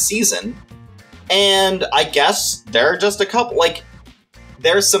all this season. And I guess there are just a couple, like,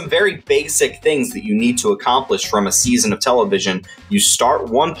 there's some very basic things that you need to accomplish from a season of television. You start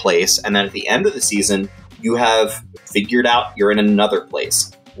one place, and then at the end of the season, you have figured out you're in another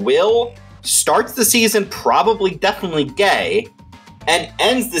place. Will starts the season probably definitely gay, and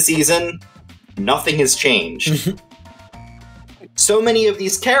ends the season, nothing has changed. So many of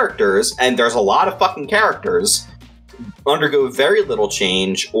these characters, and there's a lot of fucking characters, undergo very little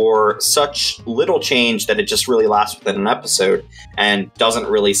change, or such little change that it just really lasts within an episode and doesn't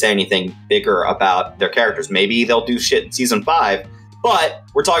really say anything bigger about their characters. Maybe they'll do shit in season 5, but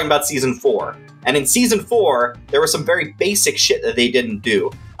we're talking about season 4. And in season 4, there was some very basic shit that they didn't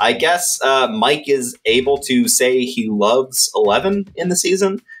do. I guess Mike is able to say he loves 11 in the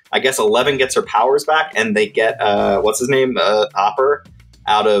season. I guess 11 gets her powers back, and they get, what's his name, Hopper,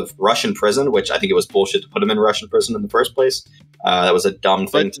 out of Russian prison, which I think it was bullshit to put him in Russian prison in the first place. That was a dumb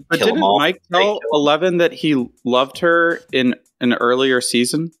thing to kill him all. But didn't Mike tell 11 that he loved her in an earlier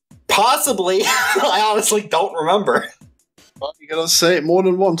season? Possibly. I honestly don't remember. Well, you're going to say it more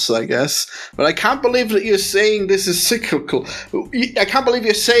than once, I guess. But I can't believe that you're saying this is cyclical. I can't believe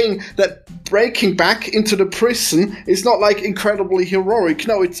you're saying that breaking back into the prison is not, like, incredibly heroic.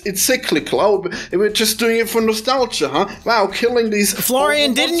 No, it's cyclical. Oh, we're just doing it for nostalgia, huh? Wow, killing these...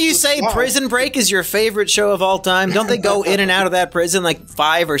 Florian, didn't you say Prison Break is your favorite show of all time? Don't they go in and out of that prison, like,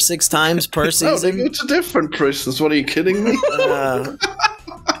 5 or 6 times per season? No, they go to different prisons. What, are you kidding me?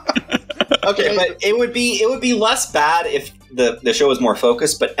 Okay, but it would be less bad if the show was more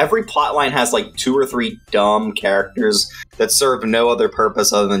focused, but every plotline has like 2 or 3 dumb characters that serve no other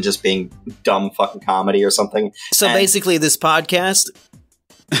purpose other than just being dumb fucking comedy or something. So basically this podcast?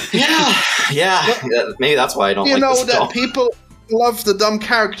 Yeah. Maybe that's why I don't like this. You know that people love the dumb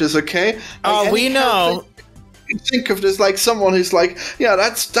characters, okay? Oh, we know. can think of this like someone who's like, yeah,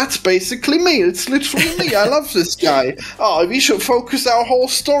 that's basically me. It's literally me. I love this guy. Oh, we should focus our whole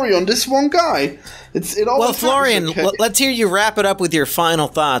story on this one guy. It always well, Florian, happens, okay? let's hear you wrap it up with your final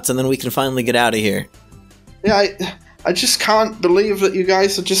thoughts, and then we can finally get out of here. Yeah, I just can't believe that you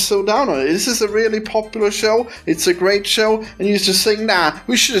guys are just so down on it. This is a really popular show. It's a great show. And you're just saying, nah,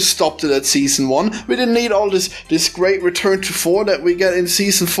 we should have stopped it at season 1. We didn't need all this great return to 4 that we get in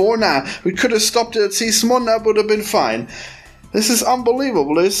season 4. Nah, we could have stopped it at season 1. That would have been fine. This is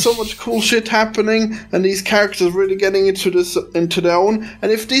unbelievable. There's so much cool shit happening, and these characters really getting into their own.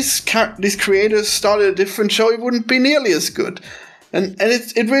 And if these creators started a different show, it wouldn't be nearly as good. And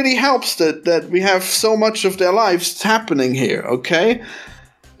it really helps that we have so much of their lives happening here, okay?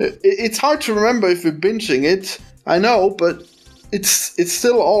 It's hard to remember if we're binging it, I know, but it's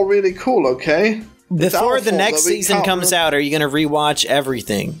still all really cool, okay? Before the next season comes out, are you going to rewatch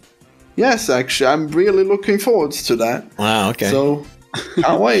everything? Yes, actually. I'm really looking forward to that. Wow, okay. So,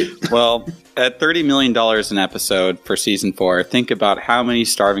 can't wait. Well, at $30 million an episode for season 4, think about how many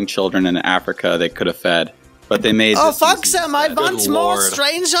starving children in Africa they could have fed. But they made. Oh, fuck some! I want more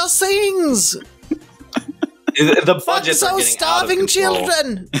Stranger Things! The budgets are getting starving out of control.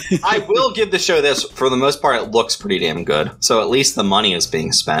 children! I will give the show this. For the most part, it looks pretty damn good. So at least the money is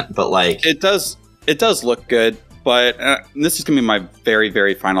being spent. But like, it does look good. But this is going to be my very,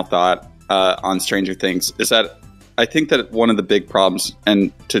 very final thought on Stranger Things, is that I think that one of the big problems,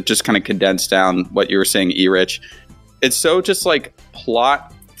 and to just kind of condense down what you were saying, E-Rich, it's so just like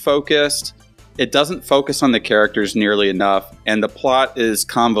plot focused. It doesn't focus on the characters nearly enough, and the plot is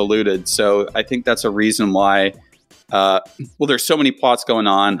convoluted. So I think that's a reason why, well, there's so many plots going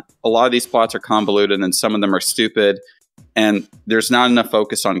on. A lot of these plots are convoluted, and some of them are stupid, and there's not enough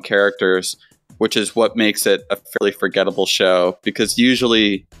focus on characters, which is what makes it a fairly forgettable show. Because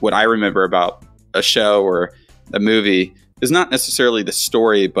usually what I remember about a show or a movie is not necessarily the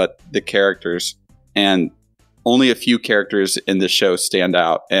story, but the characters. And only a few characters in the show stand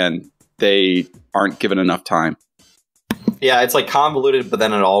out, and they aren't given enough time. Yeah, it's like convoluted, but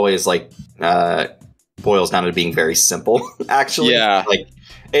then it always like boils down to being very simple. Actually, yeah, like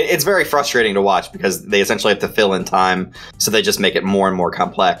it's very frustrating to watch because they essentially have to fill in time, so they just make it more and more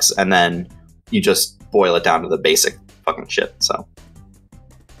complex, and then you just boil it down to the basic fucking shit. So,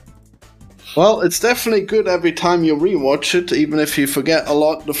 well, it's definitely good every time you rewatch it, even if you forget a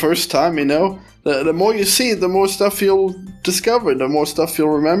lot the first time. You know, the more you see, the more stuff you'll discover, the more stuff you'll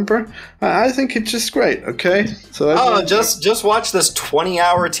remember. I think it's just great. Okay, so just watch this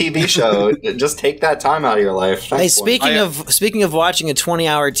 20-hour TV show. Just take that time out of your life. Hey, speaking of watching a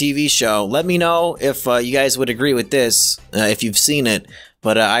 20-hour TV show, let me know if you guys would agree with this, if you've seen it.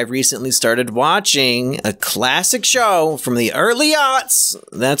 But I recently started watching a classic show from the early aughts.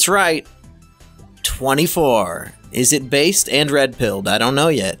 That's right, 24. Is it based and red-pilled? I don't know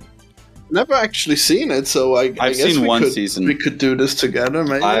yet. Never actually seen it, so I guess seen one season. We could do this together,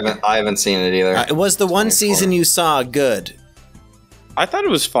 maybe. I haven't seen it either. Was the one season you saw good? I thought it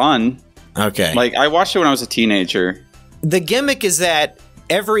was fun. Okay. Like, I watched it when I was a teenager. The gimmick is that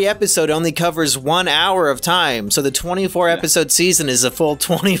every episode only covers 1 hour of time, so the 24-episode season is a full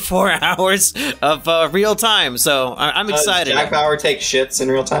 24 hours of real time, so I'm excited. Does Jack Bauer take shits in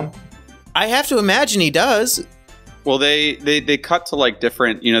real time? I have to imagine he does. Well, they cut to, like,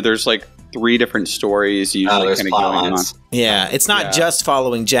 different, there's, like, 3 different stories usually kind of going on. Yeah, it's not just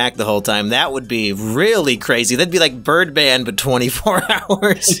following Jack the whole time. That would be really crazy. That'd be like Birdman, but 24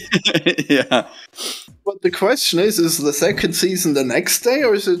 hours. Yeah. But the question is the second season the next day,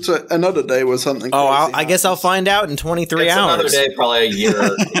 or is it another day where something crazy I guess I'll find out in 23 hours. Another day, probably a year.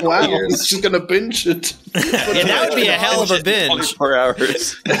 Wow, it's just going to binge it. Yeah, that would be a hell of a binge. 24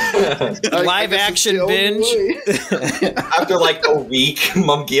 hours. Live action binge. After like a week,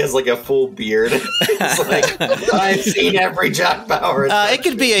 Monkey has like a full beard. It's like, I've seen every Jack Bauer. It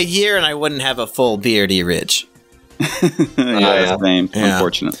could be a year and I wouldn't have a full beardy Rich. Same,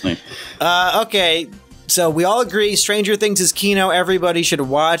 unfortunately. Okay. So we all agree Stranger Things is Kino. Everybody should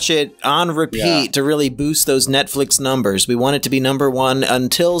watch it on repeat to really boost those Netflix numbers. We want it to be #1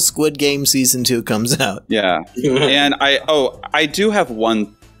 until Squid Game Season 2 comes out. Yeah. And I do have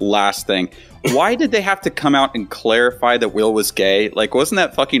one last thing. Why did they have to come out and clarify that Will was gay? Like, wasn't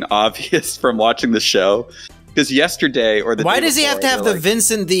that fucking obvious from watching the show? Because yesterday or the Why day does he have to have the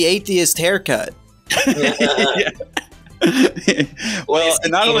Vincent the Atheist haircut? Well,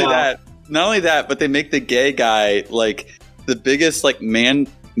 and not only that, but they make the gay guy like the biggest like man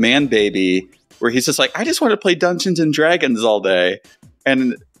baby, where he's just like, I just want to play Dungeons and Dragons all day,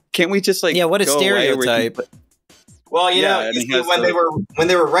 and can't we just like what a stereotype. Well, you know, when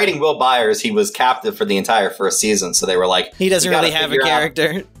they were writing Will Byers, he was captive for the entire first season. So they were like, he doesn't really have a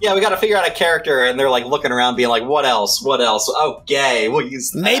character. Yeah, we got to figure out a character, and they're like looking around, being like, "What else? What else? Oh, gay. We'll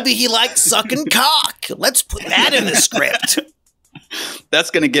use that." Maybe he likes sucking cock. Let's put that in the script.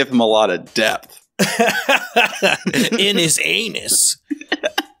 That's going to give him a lot of depth in his anus.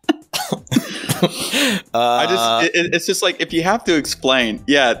 It's just like, if you have to explain,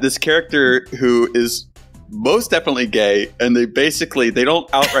 this character who is most definitely gay, and they don't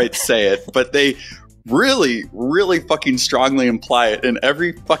outright say it, but they really, really fucking strongly imply it in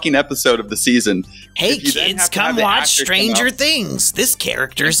every fucking episode of the season. Hey kids, come watch Stranger Things. This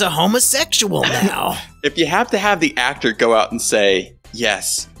character's a homosexual now. If you have to have the actor go out and say,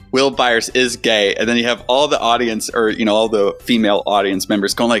 yes, Will Byers is gay, and then you have all the audience, or, you know, all the female audience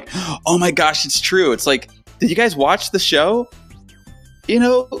members going like, oh my gosh, it's true. It's like, did you guys watch the show? You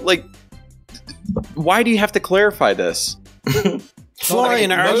know, like, why do you have to clarify this?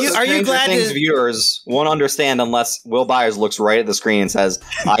 Florian, are you glad Things viewers won't understand unless Will Byers looks right at the screen and says,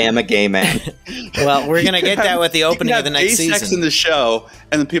 I am a gay man. Well, we're going to get that with the opening of the next season. Sex in the show,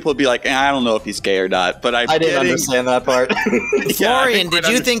 and then people will be like, I don't know if he's gay or not, but I didn't understand that part. Florian, did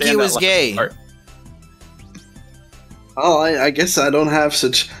you think he was gay? Oh, I guess I don't have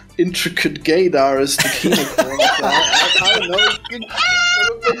such intricate gaydar as the Kino Corner. I don't know.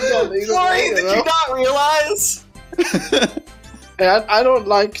 Florian, did you not realize? I don't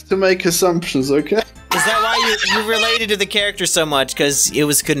like to make assumptions, okay? Is that why you related to the character so much? Because it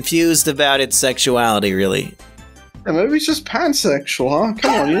was confused about its sexuality, really? Yeah, maybe it's just pansexual, huh?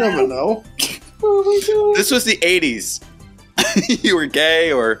 Come on, you never know. This was the 80s. You were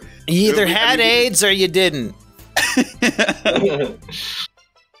gay, or... You either had AIDS or you didn't.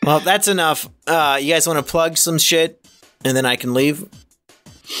 Well, that's enough. You guys want to plug some shit, and then I can leave?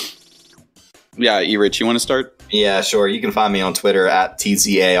 Yeah, E-Rich, you want to start? Yeah, sure. You can find me on Twitter at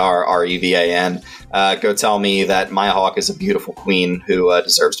TZARREVAN. Go tell me that Maya Hawke is a beautiful queen who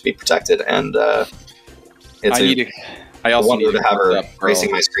deserves to be protected, and it's I also wonder to have her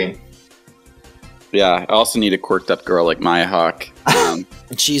gracing my screen. Yeah, I also need a quirked up girl like Maya Hawke.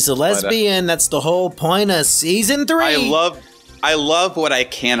 She's a lesbian. That's the whole point of season 3. I love what I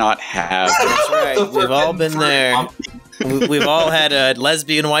cannot have. That's right. We've all been there. We've all had a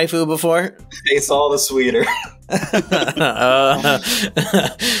lesbian waifu before. Tastes all the sweeter.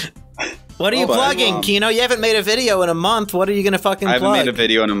 What are you plugging, Kino? You haven't made a video in a month. What are you going to fucking plug? I haven't made a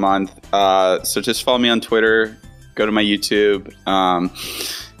video in a month. So just follow me on Twitter. Go to my YouTube.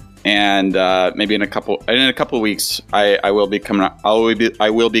 And maybe in a couple of weeks, I will be coming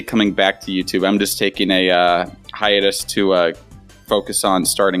back to YouTube. I'm just taking a hiatus to focus on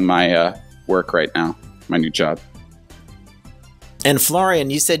starting my work right now, my new job. And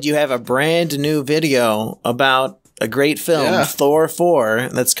Florian, you said you have a brand new video about a great film, Thor 4,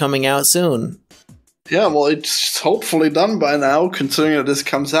 that's coming out soon. Yeah, well, it's hopefully done by now, considering that this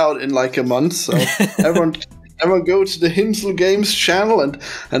comes out in like a month. So everyone go to the Hinsel Games channel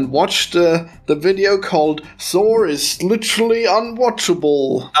and watch the video called Thor is literally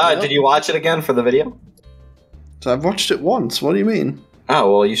unwatchable. Did you watch it again for the video? So I've watched it once. What do you mean?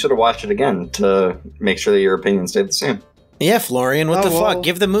 Oh, well, you should have watched it again to make sure that your opinion stayed the same. Yeah, Florian, what the fuck?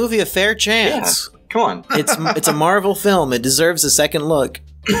 Give the movie a fair chance. Yeah, come on. It's a Marvel film. It deserves a second look.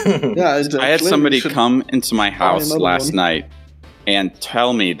 Yeah, I had somebody come into my house last night and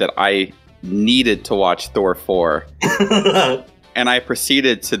tell me that I needed to watch Thor 4. And I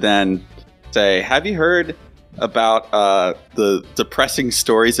proceeded to then say, have you heard about the depressing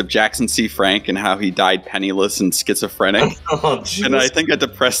stories of Jackson C. Frank and how he died penniless and schizophrenic? And I think I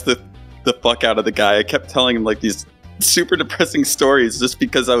depressed the fuck out of the guy. I kept telling him like these super depressing stories just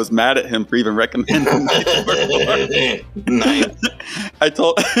because I was mad at him for even recommending me Thor 4. Nice. I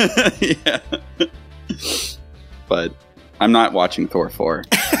told... yeah. But I'm not watching Thor 4.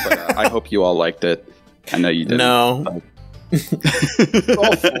 But I hope you all liked it. I know you didn't. No.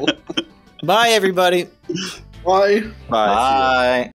 Awful. Bye, everybody. Bye. Bye. Bye.